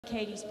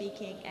Katie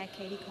speaking at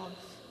KatieConf.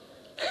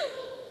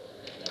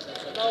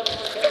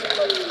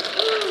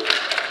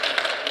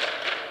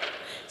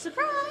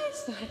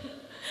 Surprise!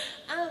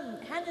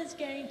 Hannah's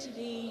going to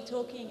be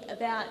talking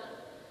about,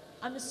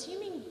 I'm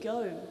assuming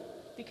Go,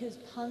 because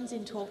puns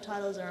in talk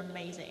titles are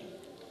amazing.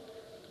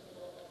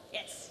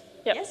 Yes?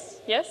 Yep.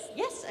 Yes? Yes?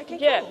 Yes, okay,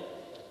 Yeah. cool.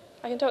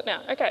 I can talk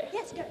now. Okay.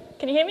 Yes, go.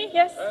 Can you hear me?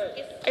 Yes?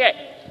 Yes.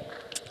 Okay.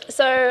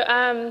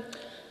 So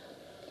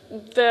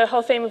the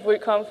whole theme of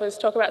bootcamp was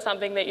talk about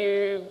something that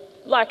you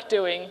like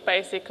doing,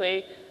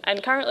 basically.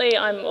 And currently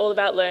I'm all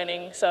about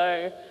learning,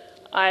 so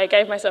I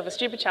gave myself a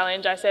stupid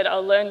challenge. I said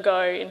I'll learn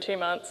Go in 2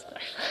 months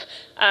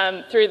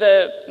through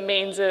the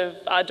means of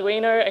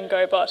Arduino and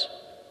Gobot.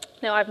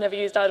 Now, I've never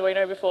used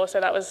Arduino before,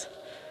 so that was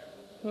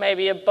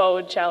maybe a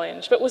bold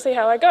challenge, but we'll see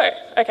how I go.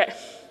 Okay.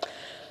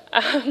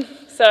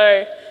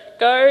 So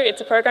Go, it's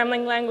a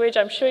programming language.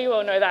 I'm sure you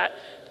all know that.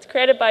 It's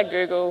created by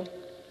Google.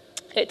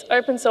 It's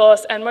open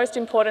source, and most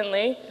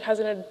importantly, it has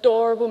an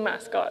adorable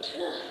mascot.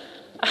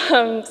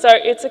 So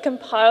it's a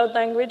compiled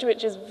language,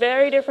 which is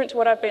very different to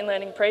what I've been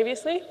learning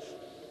previously.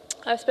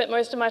 I've spent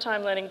most of my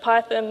time learning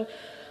Python.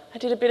 I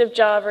did a bit of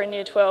Java in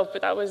Year 12,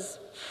 but that was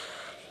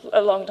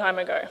a long time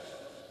ago.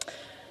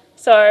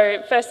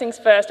 So first things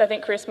first, I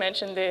think Chris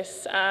mentioned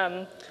this.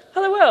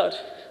 Hello world.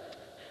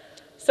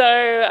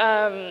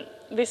 So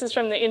this is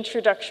from the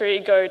introductory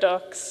Go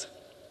docs.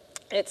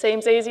 It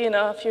seems easy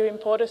enough. You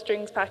import a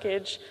strings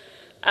package,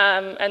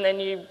 and then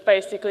you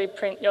basically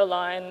print your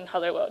line,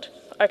 hello world.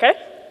 Okay,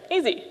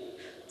 easy.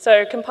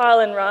 So compile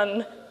and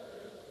run.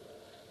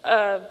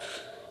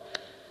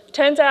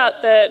 Turns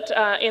out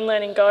that in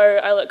learning Go,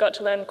 I got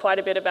to learn quite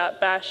a bit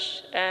about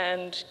Bash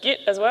and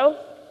Git as well.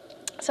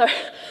 So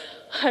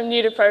I'm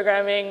new to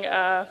programming,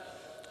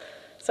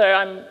 so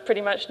I'm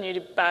pretty much new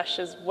to Bash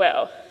as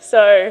well.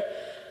 So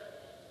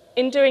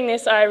in doing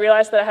this, I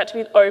realised that I had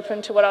to be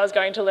open to what I was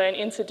going to learn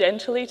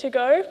incidentally to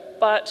Go,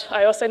 but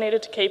I also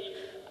needed to keep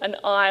an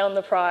eye on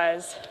the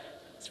prize.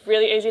 It's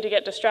really easy to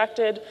get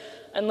distracted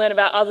and learn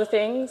about other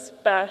things,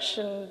 Bash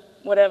and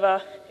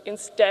whatever,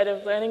 instead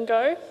of learning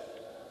Go.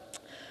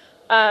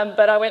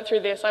 But I went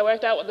through this. I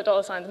worked out what the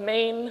dollar signs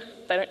mean.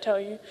 They don't tell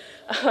you.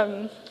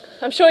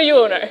 I'm sure you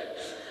all know.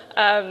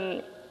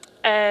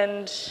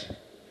 And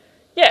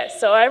yeah,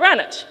 so I ran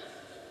it.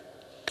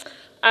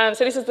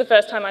 So this is the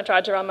first time I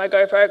tried to run my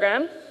Go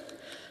program.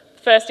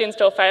 First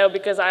install failed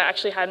because I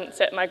actually hadn't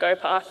set my Go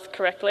path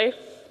correctly.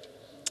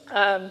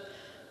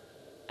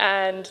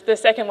 And the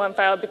second one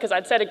failed because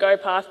I'd set a Go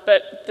path,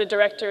 but the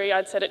directory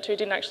I'd set it to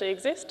didn't actually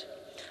exist.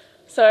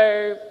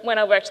 So when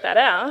I worked that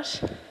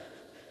out,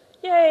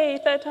 yay,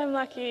 third time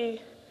lucky,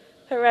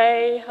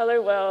 hooray,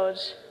 hello world.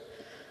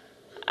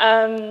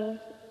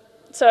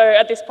 So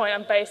at this point,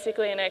 I'm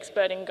basically an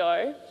expert in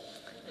Go.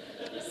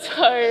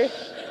 So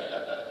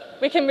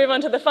we can move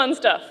on to the fun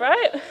stuff,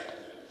 right?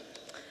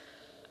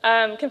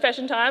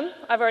 Confession time,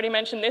 I've already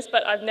mentioned this,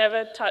 but I've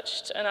never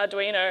touched an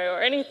Arduino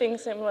or anything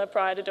similar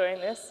prior to doing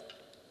this.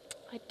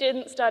 I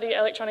didn't study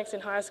electronics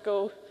in high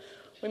school.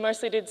 We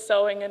mostly did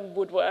sewing and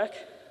woodwork,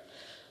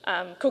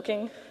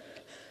 cooking.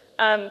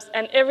 And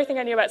everything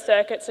I knew about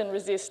circuits and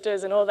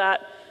resistors and all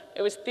that,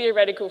 it was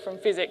theoretical from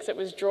physics. It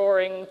was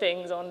drawing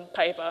things on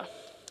paper.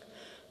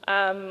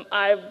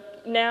 I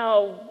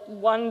now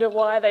wonder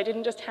why they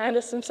didn't just hand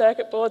us some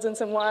circuit boards and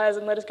some wires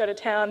and let us go to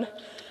town.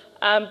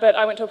 But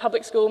I went to a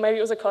public school, maybe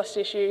it was a cost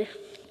issue.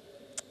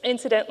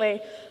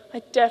 Incidentally,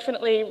 I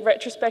definitely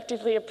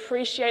retrospectively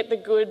appreciate the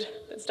good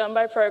that's done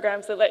by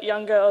programs that let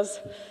young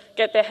girls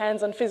get their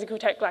hands on physical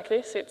tech like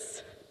this.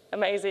 It's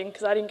amazing,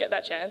 because I didn't get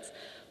that chance,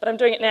 but I'm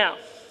doing it now.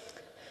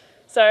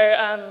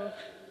 So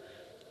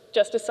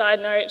just a side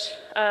note,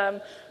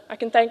 I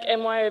can thank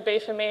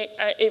MYOB for me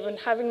even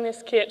having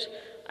this kit.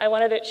 I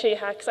wanted it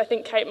She-Hacks. I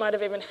think Kate might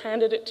have even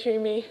handed it to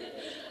me.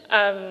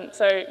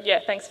 So yeah,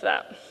 thanks for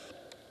that.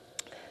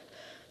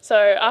 So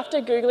after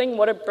Googling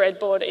what a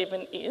breadboard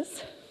even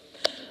is,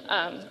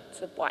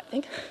 it's a white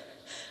thing,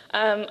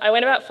 I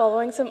went about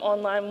following some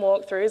online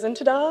walkthroughs, and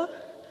ta-da,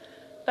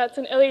 that's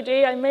an LED.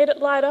 I made it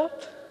light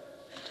up.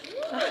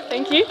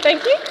 Thank you,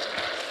 thank you.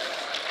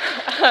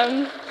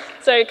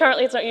 So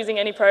currently it's not using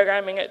any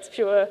programming, it's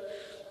pure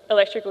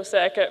electrical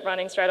circuit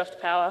running straight off the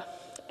power.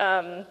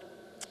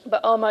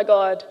 But oh my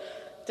God,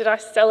 did I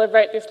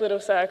celebrate this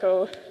little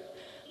circle.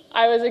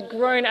 I was a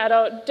grown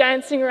adult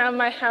dancing around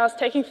my house,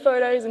 taking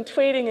photos and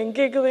tweeting and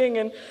giggling,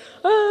 and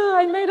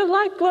I made a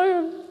light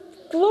glow,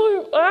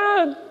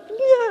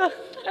 yeah,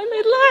 I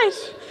made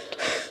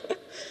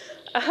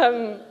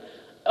light.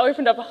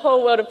 Opened up a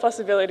whole world of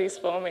possibilities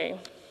for me.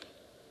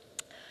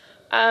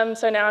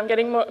 So now I'm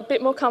getting a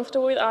bit more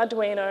comfortable with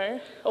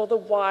Arduino, all the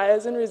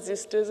wires and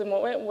resistors and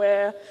what went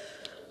where.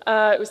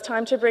 It was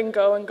time to bring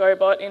Go and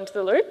Gobot into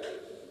the loop,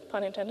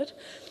 pun intended.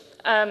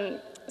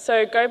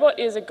 So Gobot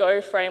is a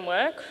Go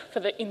framework for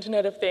the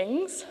Internet of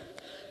Things.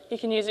 You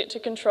can use it to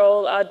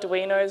control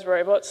Arduinos,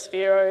 robots,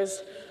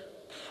 Spheros,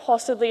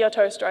 possibly your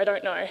toaster, I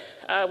don't know,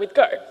 with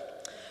Go.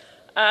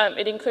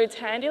 It includes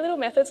handy little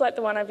methods like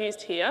the one I've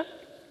used here,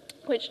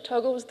 which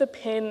toggles the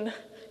pin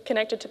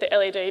connected to the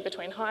LED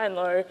between high and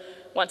low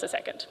once a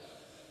second.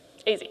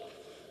 Easy.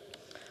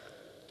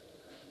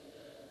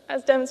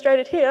 As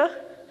demonstrated here,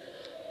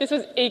 this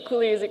was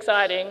equally as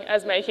exciting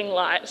as making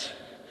light.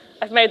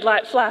 I've made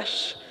light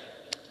flash.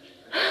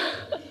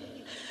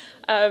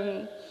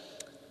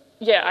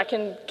 Yeah, I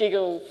can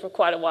giggle for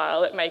quite a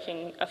while at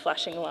making a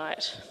flashing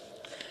light.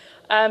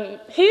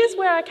 Here's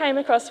where I came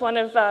across one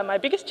of my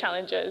biggest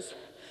challenges,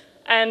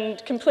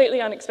 and completely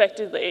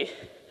unexpectedly,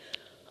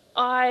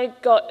 I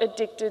got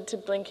addicted to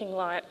blinking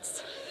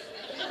lights.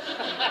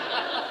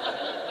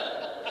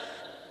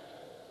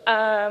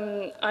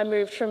 I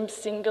moved from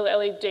single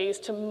LEDs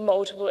to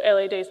multiple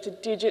LEDs to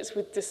digits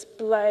with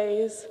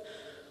displays.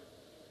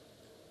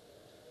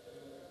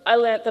 I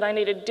learnt that I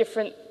needed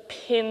different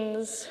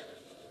pins,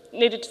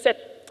 needed to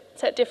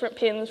set different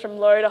pins from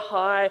low to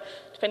high,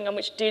 depending on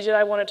which digit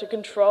I wanted to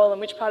control and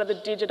which part of the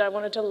digit I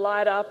wanted to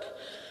light up.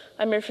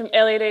 I moved from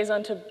LEDs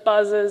onto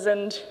buzzers,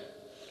 and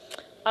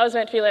I was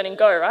meant to be learning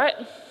Go, right?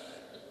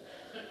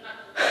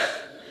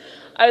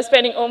 I was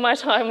spending all my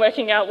time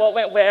working out what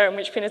went where and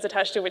which pin is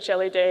attached to which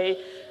LED,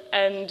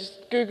 and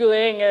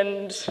Googling,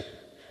 and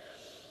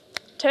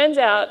turns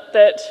out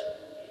that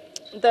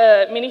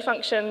the mini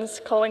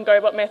functions calling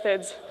Gobot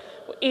methods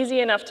were easy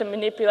enough to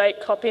manipulate,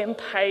 copy and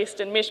paste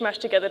and mishmash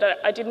together that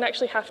I didn't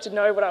actually have to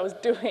know what I was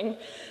doing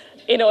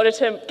in order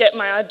to get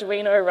my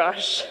Arduino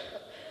rush.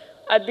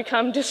 I'd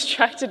become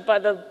distracted by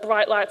the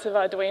bright lights of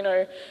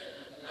Arduino.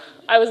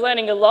 I was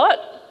learning a lot,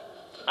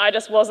 I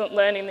just wasn't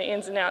learning the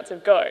ins and outs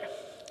of Go.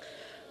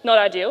 Not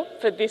ideal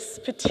for this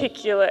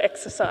particular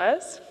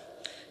exercise,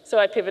 so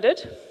I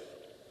pivoted.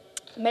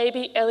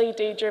 Maybe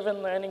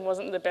LED-driven learning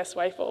wasn't the best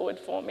way forward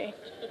for me.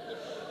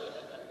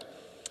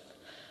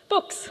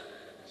 Books.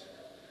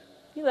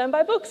 You learn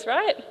by books,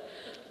 right?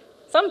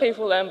 Some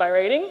people learn by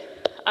reading.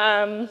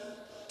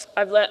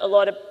 I've learnt a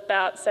lot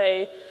about,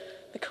 say,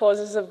 the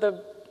causes of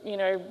the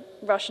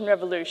Russian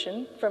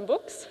Revolution from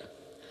books.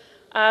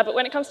 But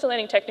when it comes to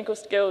learning technical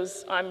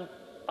skills, I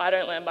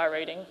don't learn by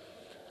reading.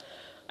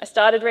 I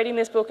started reading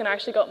this book and I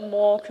actually got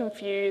more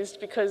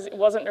confused because it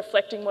wasn't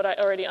reflecting what I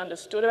already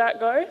understood about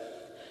Go.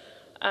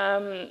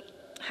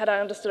 Had I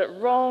understood it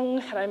wrong?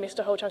 Had I missed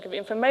a whole chunk of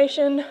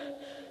information?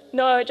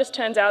 No, it just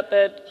turns out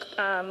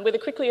that with a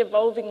quickly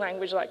evolving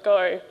language like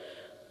Go,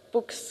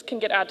 books can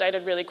get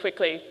outdated really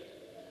quickly.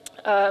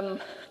 Go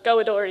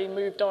had already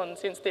moved on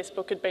since this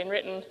book had been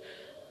written,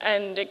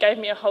 and it gave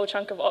me a whole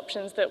chunk of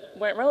options that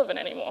weren't relevant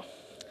anymore.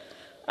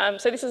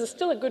 So this is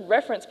still a good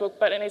reference book,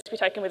 but it needs to be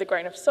taken with a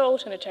grain of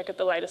salt and a check of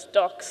the latest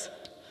docs.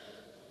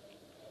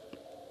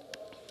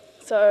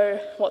 So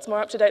what's more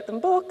up to date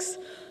than books?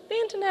 The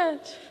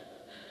internet.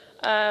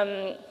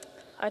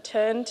 I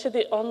turned to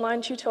the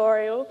online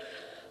tutorial,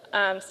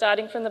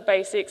 starting from the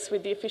basics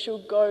with the official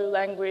Go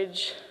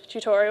language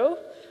tutorial,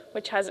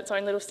 which has its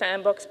own little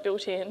sandbox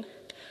built in.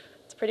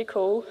 It's pretty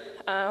cool.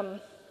 Now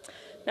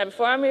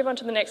before I move on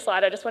to the next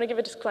slide, I just want to give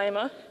a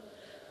disclaimer.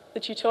 The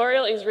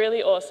tutorial is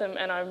really awesome,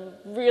 and I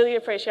really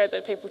appreciate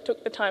that people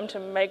took the time to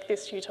make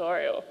this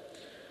tutorial.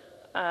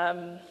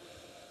 But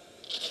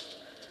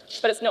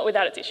it's not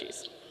without its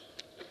issues.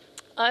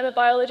 I'm a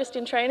biologist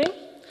in training.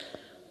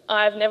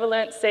 I've never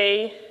learnt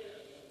C.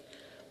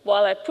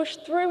 While I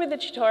pushed through with the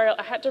tutorial,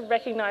 I had to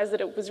recognise that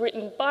it was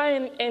written by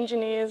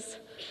engineers,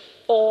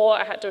 or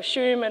I had to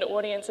assume an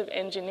audience of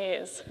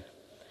engineers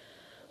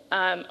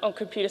on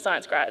computer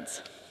science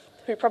grads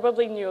who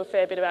probably knew a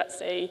fair bit about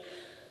C.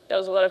 There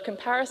was a lot of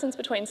comparisons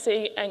between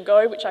C and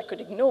Go, which I could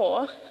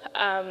ignore,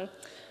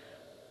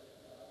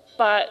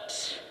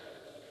 but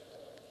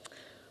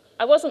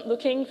I wasn't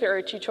looking for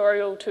a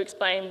tutorial to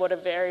explain what a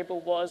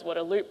variable was, what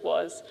a loop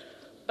was,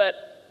 but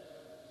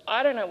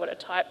I don't know what a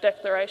type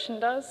declaration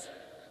does.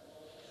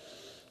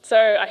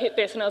 So I hit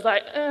this and I was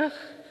like,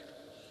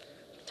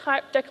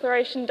 type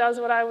declaration does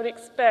what I would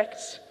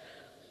expect.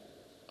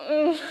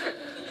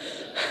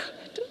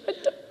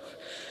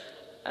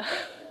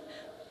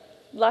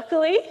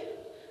 Luckily,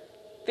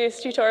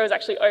 this tutorial is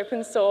actually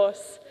open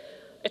source.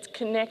 It's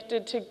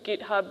connected to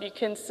GitHub. You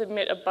can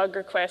submit a bug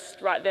request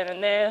right then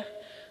and there.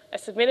 I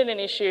submitted an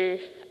issue,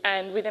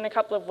 and within a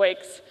couple of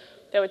weeks,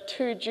 there were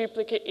 2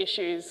 duplicate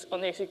issues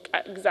on the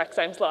exact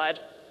same slide.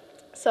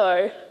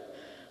 So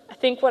I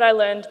think what I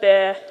learned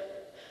there,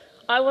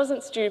 I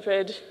wasn't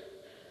stupid.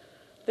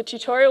 The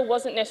tutorial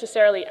wasn't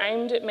necessarily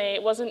aimed at me.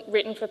 It wasn't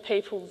written for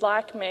people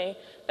like me.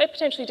 They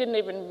potentially didn't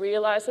even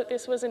realise that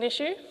this was an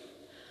issue.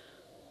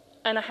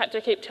 And I had to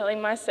keep telling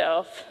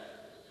myself,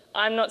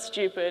 I'm not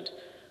stupid.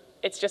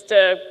 It's just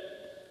a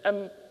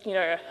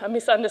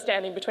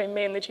misunderstanding between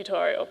me and the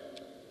tutorial.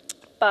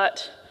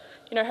 But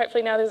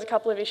hopefully now there's a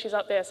couple of issues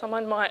up there.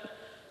 Someone might,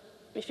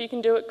 if you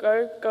can do it,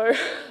 go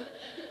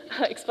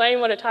explain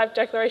what a type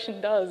declaration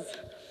does.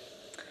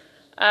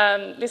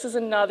 This is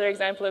another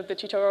example of the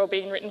tutorial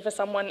being written for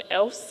someone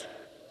else,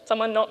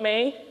 someone not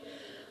me.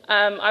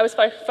 I was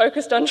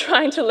focused on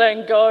trying to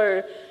learn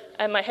Go,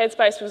 and my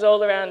headspace was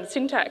all around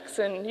syntax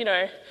and,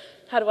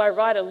 how do I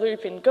write a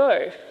loop in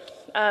Go?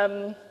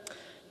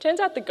 Turns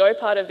out the Go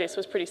part of this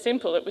was pretty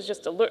simple. It was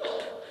just a loop.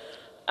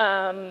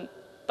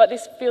 but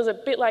this feels a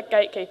bit like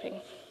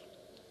gatekeeping.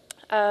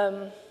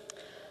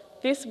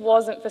 This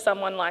wasn't for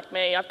someone like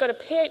me. I've got a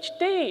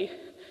PhD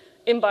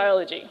in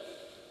biology.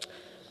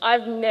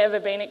 I've never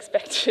been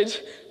expected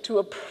to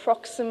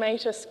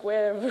approximate a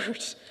square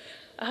root.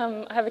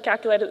 I have a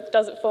calculator that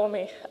does it for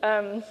me.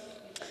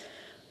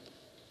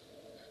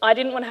 I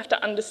didn't want to have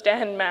to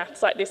understand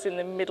maths like this in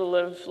the middle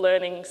of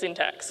learning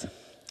syntax.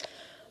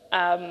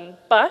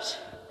 But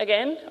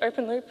again,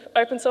 open loop,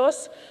 open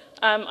source.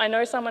 I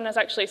know someone has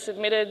actually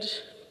submitted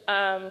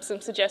some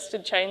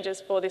suggested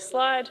changes for this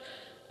slide,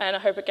 and I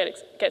hope it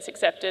gets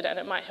accepted and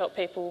it might help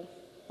people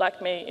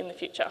like me in the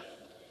future.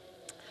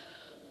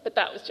 But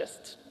that was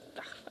just,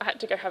 I had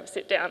to go have a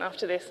sit down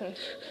after this and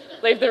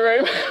leave the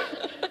room.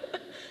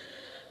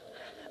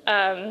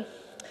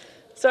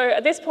 So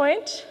at this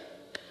point,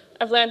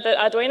 I've learned that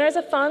Arduinos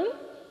are fun,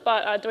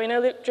 but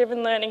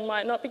Arduino-driven learning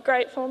might not be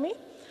great for me.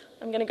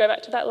 I'm going to go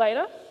back to that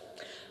later.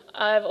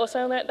 I've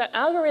also learned that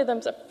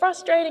algorithms are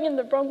frustrating in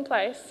the wrong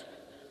place,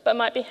 but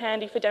might be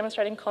handy for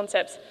demonstrating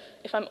concepts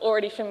if I'm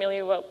already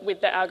familiar with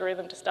the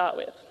algorithm to start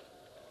with.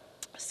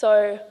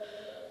 So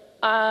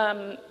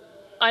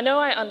I know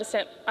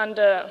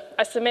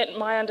I cement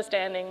my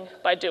understanding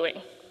by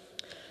doing.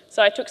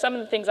 So I took some of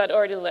the things I'd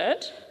already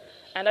learnt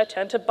and I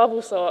turned to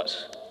bubble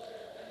sort.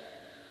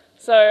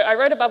 So I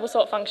wrote a bubble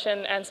sort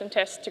function and some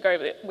tests to go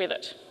with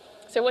it.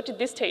 So what did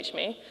this teach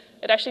me?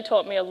 It actually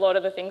taught me a lot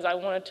of the things I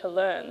wanted to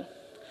learn.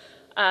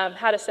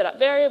 How to set up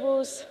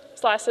variables,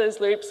 slices,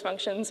 loops,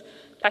 functions,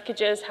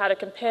 packages, how to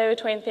compare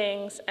between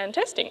things, and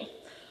testing.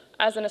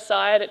 As an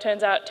aside, it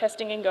turns out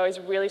testing in Go is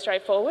really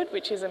straightforward,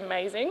 which is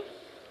amazing.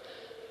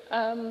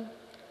 But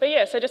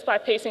yeah, so just by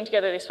piecing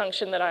together this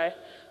function that I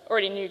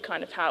already knew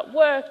kind of how it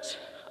worked,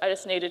 I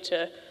just needed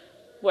to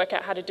work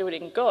out how to do it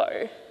in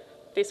Go.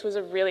 This was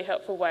a really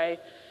helpful way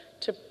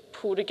to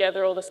pull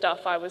together all the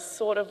stuff I was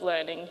sort of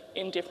learning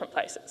in different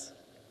places.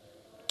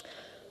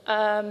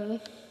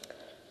 At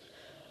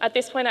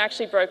this point, I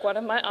actually broke one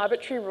of my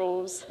arbitrary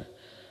rules.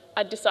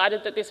 I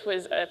decided that this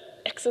was an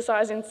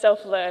exercise in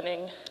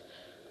self-learning,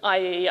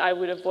 i.e. I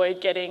would avoid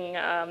getting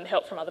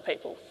help from other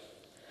people.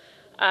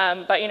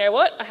 But you know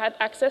what? I had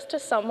access to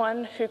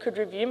someone who could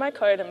review my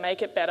code and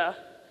make it better,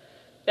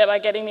 thereby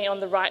getting me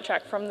on the right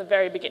track from the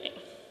very beginning.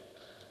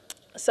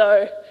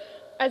 So,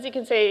 as you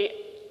can see,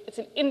 it's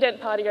an indent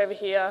party over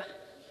here,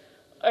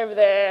 over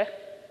there,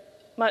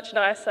 much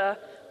nicer,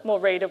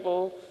 more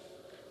readable.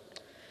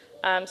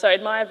 So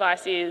my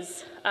advice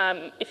is,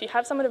 if you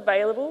have someone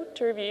available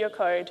to review your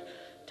code,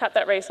 tap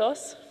that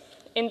resource.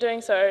 In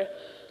doing so,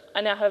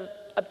 I now have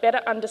a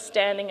better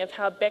understanding of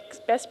how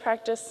best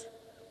practice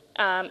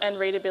and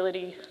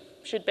readability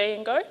should be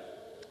in Go.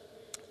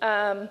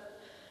 And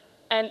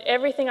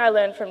everything I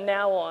learn from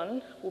now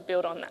on will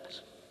build on that.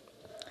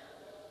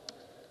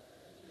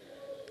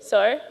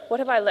 So, what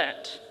have I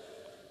learnt?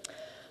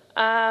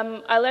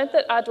 I learnt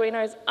that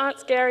Arduinos aren't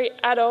scary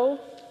at all.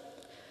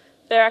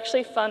 They're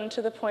actually fun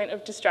to the point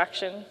of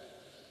distraction.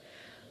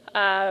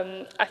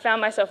 I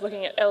found myself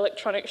looking at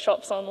electronic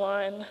shops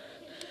online.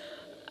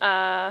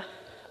 I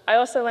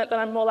also learnt that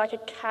I'm more like a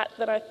cat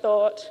than I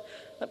thought,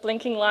 that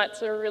blinking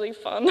lights are really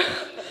fun,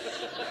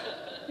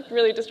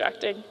 really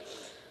distracting.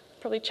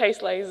 Probably chase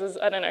lasers,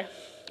 I don't know.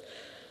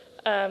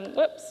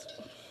 Whoops.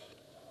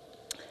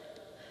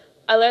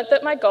 I learnt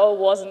that my goal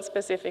wasn't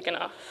specific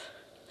enough.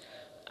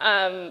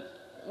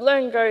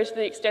 Learn Go to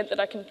the extent that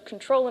I can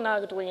control an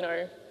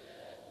Arduino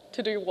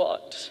to do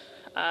what?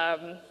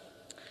 I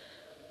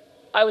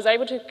was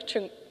able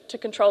to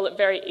control it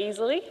very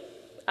easily,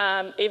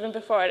 even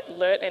before I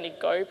learnt any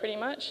Go pretty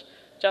much.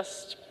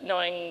 Just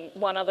knowing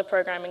one other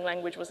programming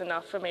language was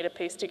enough for me to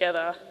piece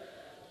together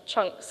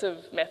chunks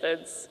of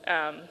methods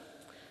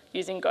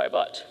using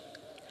Gobot.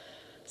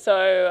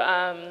 So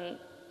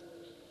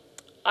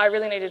I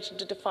really needed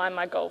to define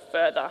my goal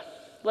further.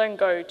 Learn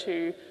Go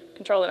to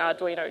control an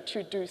Arduino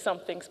to do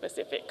something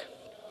specific.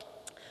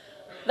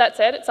 That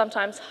said, it's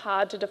sometimes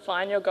hard to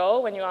define your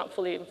goal when you aren't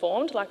fully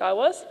informed, like I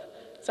was.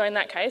 So in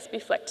that case, be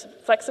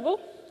flexible,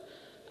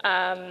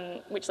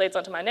 which leads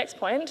on to my next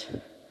point.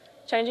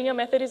 Changing your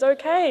method is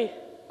okay,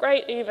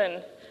 great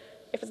even.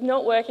 If it's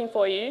not working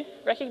for you,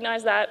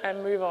 recognize that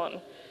and move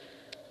on.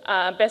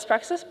 Best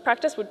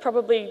practice would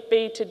probably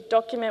be to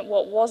document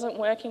what wasn't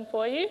working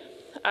for you,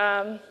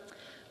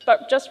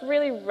 but just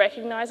really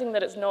recognizing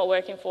that it's not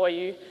working for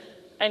you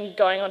and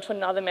going on to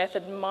another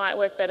method might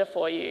work better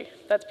for you.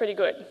 That's pretty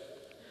good.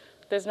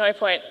 There's no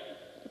point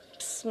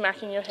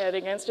smacking your head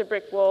against a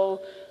brick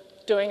wall,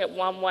 doing it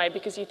one way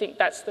because you think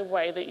that's the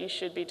way that you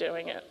should be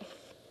doing it.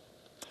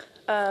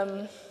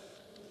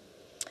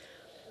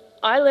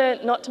 I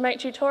learned not to make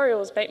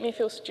tutorials make me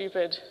feel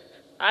stupid.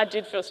 I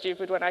did feel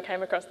stupid when I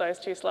came across those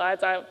two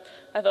slides. I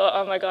thought,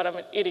 oh my God, I'm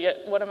an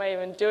idiot. What am I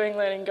even doing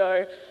learning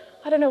Go?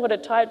 I don't know what a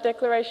type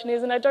declaration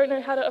is and I don't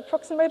know how to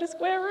approximate a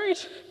square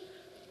root.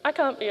 I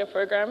can't be a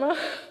programmer.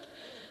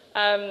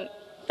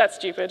 That's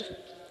stupid.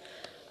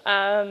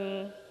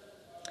 The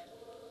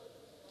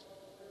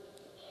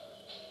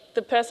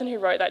person who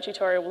wrote that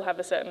tutorial will have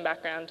a certain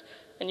background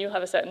and you'll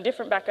have a certain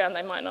different background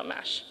they might not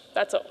match.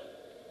 That's all.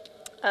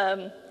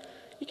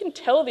 You can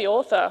tell the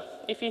author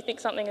if you think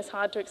something is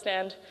hard to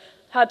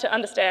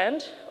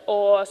understand,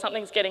 or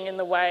something's getting in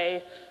the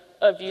way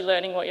of you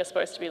learning what you're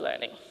supposed to be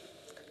learning.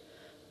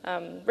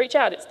 Reach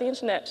out, it's the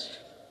internet.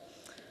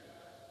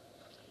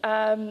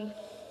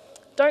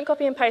 Don't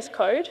copy and paste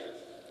code.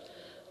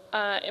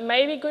 It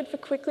may be good for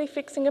quickly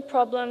fixing a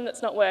problem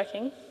that's not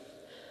working,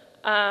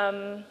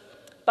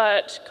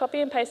 but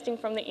copy and pasting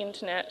from the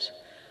internet,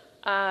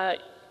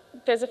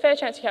 there's a fair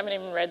chance you haven't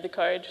even read the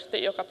code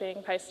that you're copying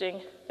and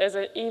pasting. There's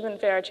an even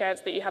fairer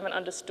chance that you haven't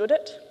understood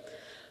it.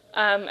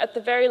 At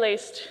the very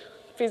least,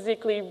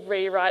 physically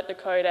rewrite the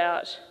code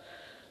out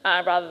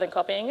rather than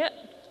copying it,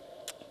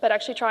 but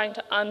actually trying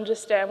to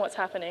understand what's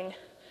happening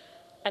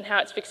and how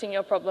it's fixing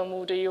your problem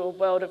will do you a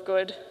world of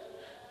good.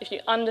 If you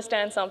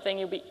understand something,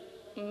 you'll be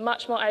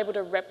much more able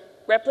to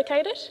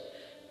replicate it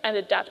and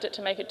adapt it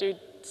to make it do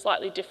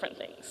slightly different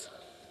things.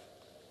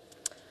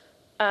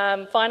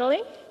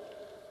 Finally,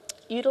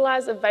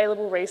 utilise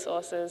available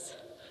resources.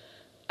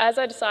 As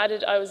I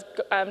decided I was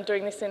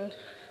doing this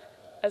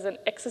as an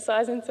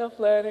exercise in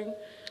self-learning,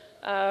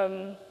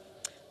 I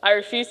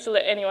refused to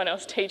let anyone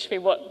else teach me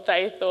what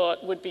they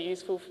thought would be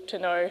useful to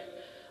know,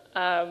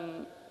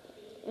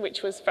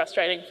 which was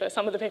frustrating for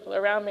some of the people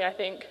around me, I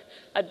think.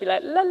 I'd be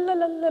like, la la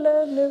la la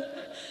la,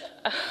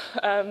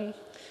 no.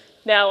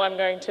 Now I'm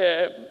going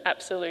to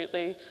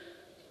absolutely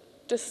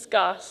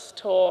discuss,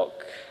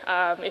 talk.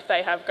 If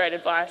they have great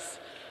advice,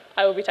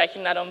 I will be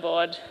taking that on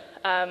board.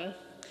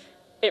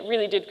 It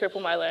really did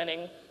cripple my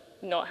learning,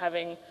 not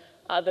having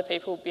other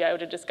people be able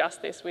to discuss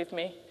this with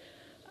me.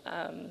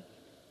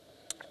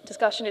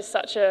 Discussion is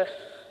such a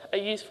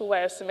useful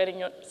way of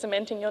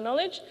cementing your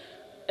knowledge,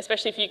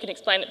 especially if you can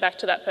explain it back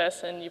to that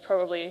person. You're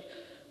probably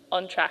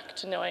on track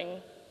to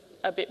knowing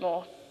a bit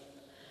more.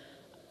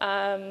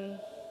 And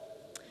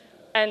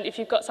if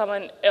you've got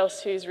someone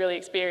else who's really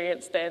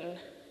experienced, then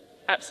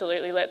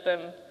absolutely let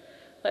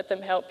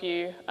them help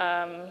you.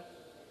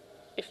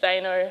 If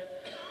they know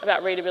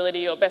about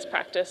readability or best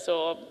practice,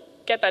 or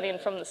get that in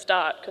from the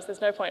start, because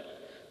there's no point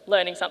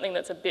learning something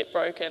that's a bit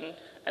broken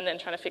and then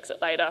trying to fix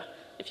it later.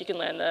 If you can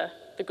learn the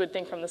good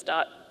thing from the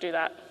start, do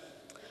that.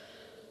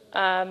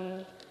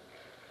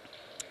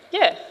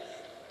 Yeah,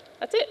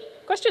 that's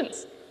it.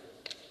 Questions?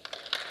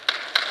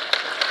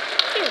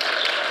 Thank you.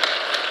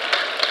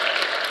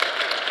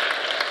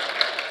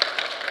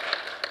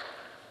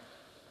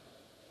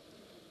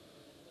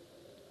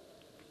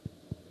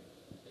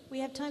 We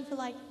have time for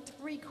like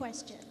 3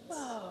 questions.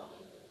 Whoa.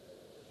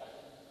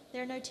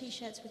 There are no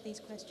t-shirts with these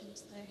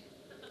questions though.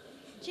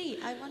 Gee,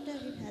 I wonder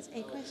who has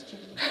a question.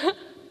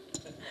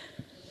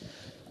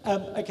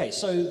 Okay,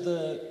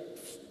 so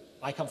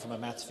I come from a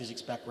maths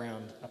physics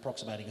background.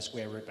 Approximating a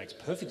square root makes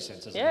perfect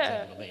sense as an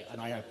example to me,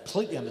 and I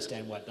completely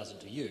understand why it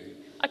doesn't to you.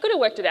 I could have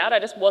worked it out, I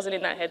just wasn't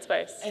in that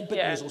headspace. But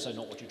it was also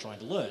not what you're trying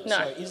to learn. No.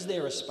 So is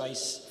there a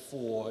space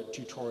for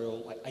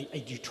tutorial,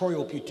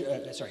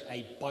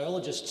 a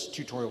biologist's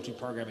tutorial to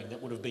programming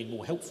that would have been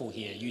more helpful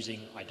here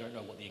using, I don't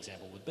know what the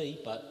example would be,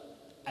 but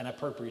an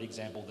appropriate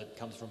example that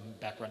comes from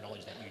background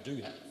knowledge that you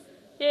do have?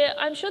 Yeah,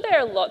 I'm sure there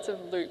are lots of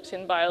loops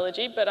in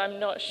biology, but I'm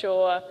not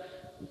sure.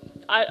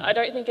 I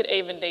don't think it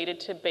even needed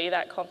to be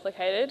that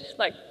complicated.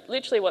 Like,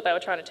 literally what they were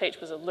trying to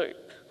teach was a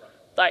loop.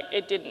 Like,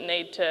 it didn't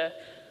need to,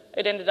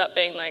 it ended up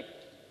being like,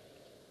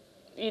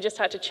 you just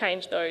had to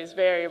change those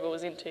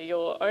variables into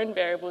your own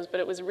variables, but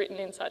it was written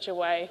in such a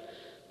way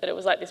that it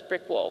was like this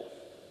brick wall.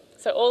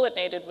 So all it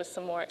needed was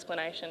some more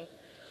explanation.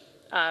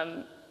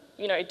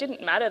 You know, it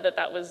didn't matter that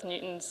that was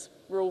Newton's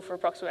rule for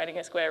approximating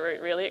a square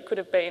root, really. It could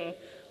have been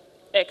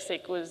x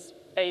equals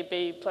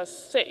ab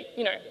plus c,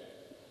 you know,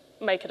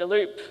 make it a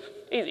loop,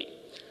 easy.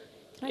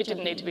 It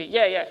didn't need to be,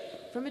 yeah.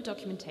 From a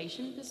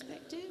documentation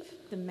perspective,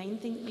 the main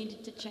thing that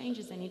needed to change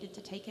is they needed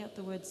to take out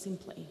the word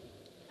simply.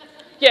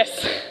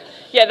 Yes,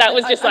 yeah, that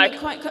was just I'm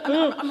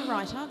a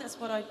writer, that's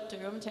what I do,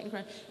 I'm a technical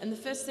writer. And the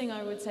first thing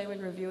I would say when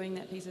reviewing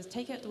that piece is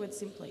take out the word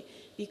simply,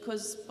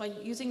 because by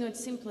using the word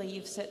simply,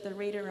 you've set the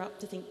reader up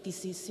to think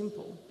this is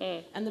simple.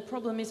 And the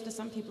problem is for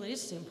some people it is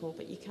simple,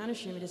 but you can't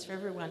assume it is for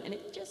everyone, and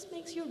it just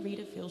makes your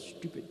reader feel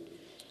stupid.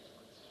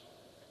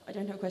 I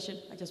don't have a question,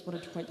 I just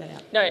wanted to point that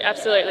out. No,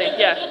 absolutely,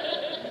 yeah.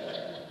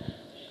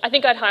 I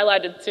think I'd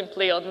highlighted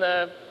simply on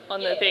the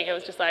thing, it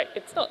was just like,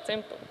 it's not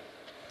simple.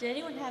 Did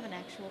anyone have an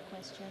actual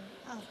question?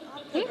 Oh,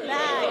 up the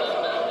back.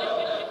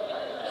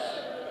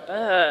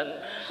 Burn.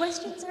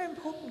 Questions are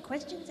important.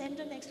 Questions end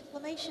an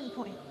exclamation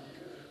point.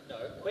 No,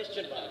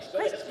 question marks.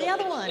 The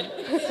other one.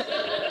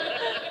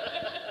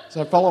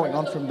 So following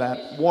on from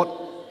that, what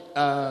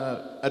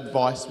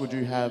advice would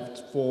you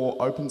have for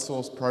open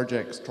source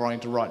projects trying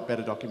to write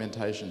better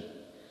documentation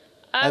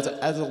as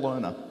a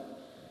learner?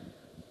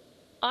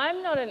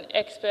 I'm not an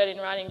expert in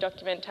writing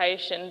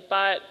documentation,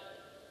 but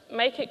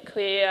make it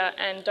clear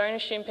and don't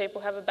assume people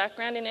have a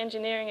background in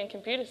engineering and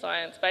computer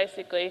science,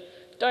 basically.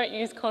 Don't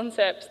use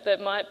concepts that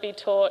might be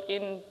taught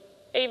in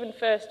even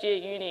first year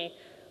uni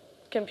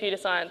computer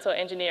science or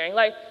engineering.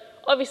 Like,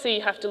 obviously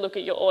you have to look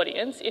at your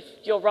audience. If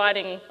you're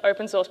writing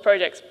open source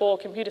projects for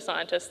computer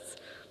scientists,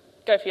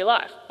 go for your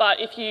life. But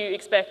if you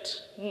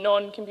expect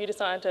non-computer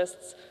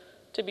scientists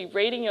to be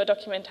reading your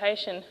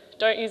documentation,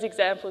 don't use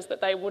examples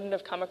that they wouldn't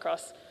have come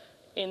across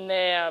in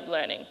their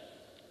learning.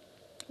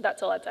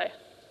 That's all I'd say.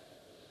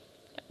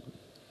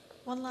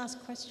 One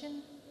last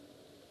question.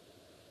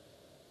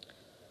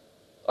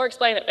 Or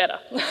explain it better.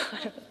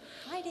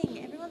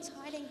 Hiding. Everyone's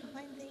hiding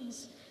behind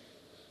things.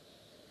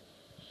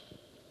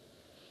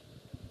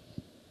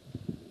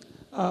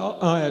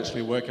 I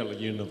actually work at a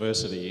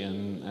university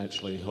and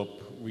actually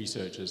help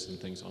researchers and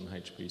things on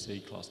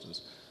HPC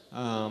clusters.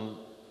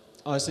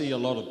 I see a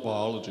lot of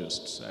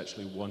biologists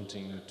actually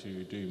wanting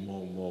to do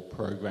more and more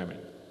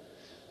programming.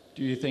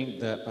 Do you think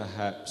that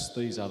perhaps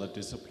these other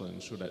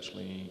disciplines should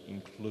actually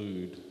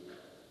include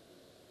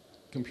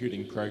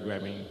computing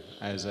programming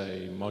as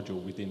a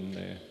module within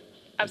their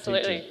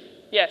Absolutely. teaching?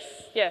 Yes,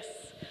 yes.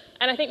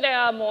 And I think they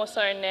are more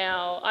so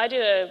now. I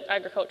did an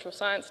agricultural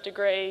science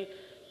degree,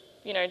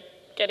 you know,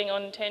 getting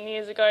on 10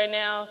 years ago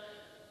now.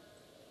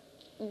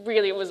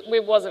 Really,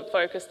 it wasn't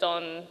focused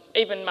on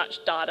even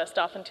much data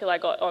stuff until I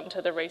got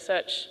onto the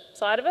research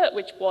side of it,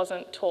 which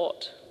wasn't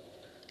taught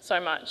so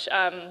much.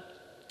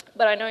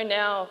 But I know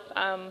now,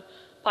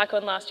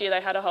 PyCon last year,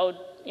 they had a whole,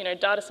 you know,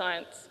 data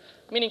science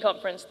mini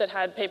conference that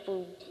had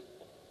people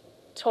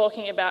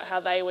talking about how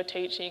they were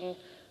teaching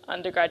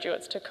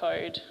undergraduates to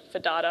code for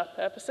data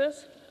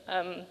purposes.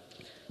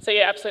 So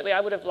yeah, absolutely, I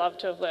would have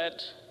loved to have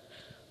learnt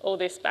all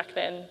this back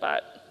then,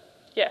 but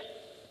yeah.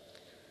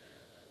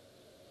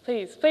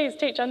 Please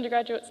teach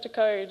undergraduates to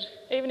code,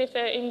 even if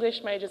they're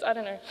English majors, I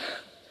don't know.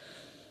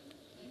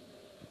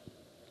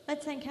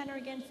 Let's thank Hannah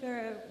again for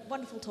a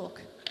wonderful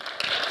talk.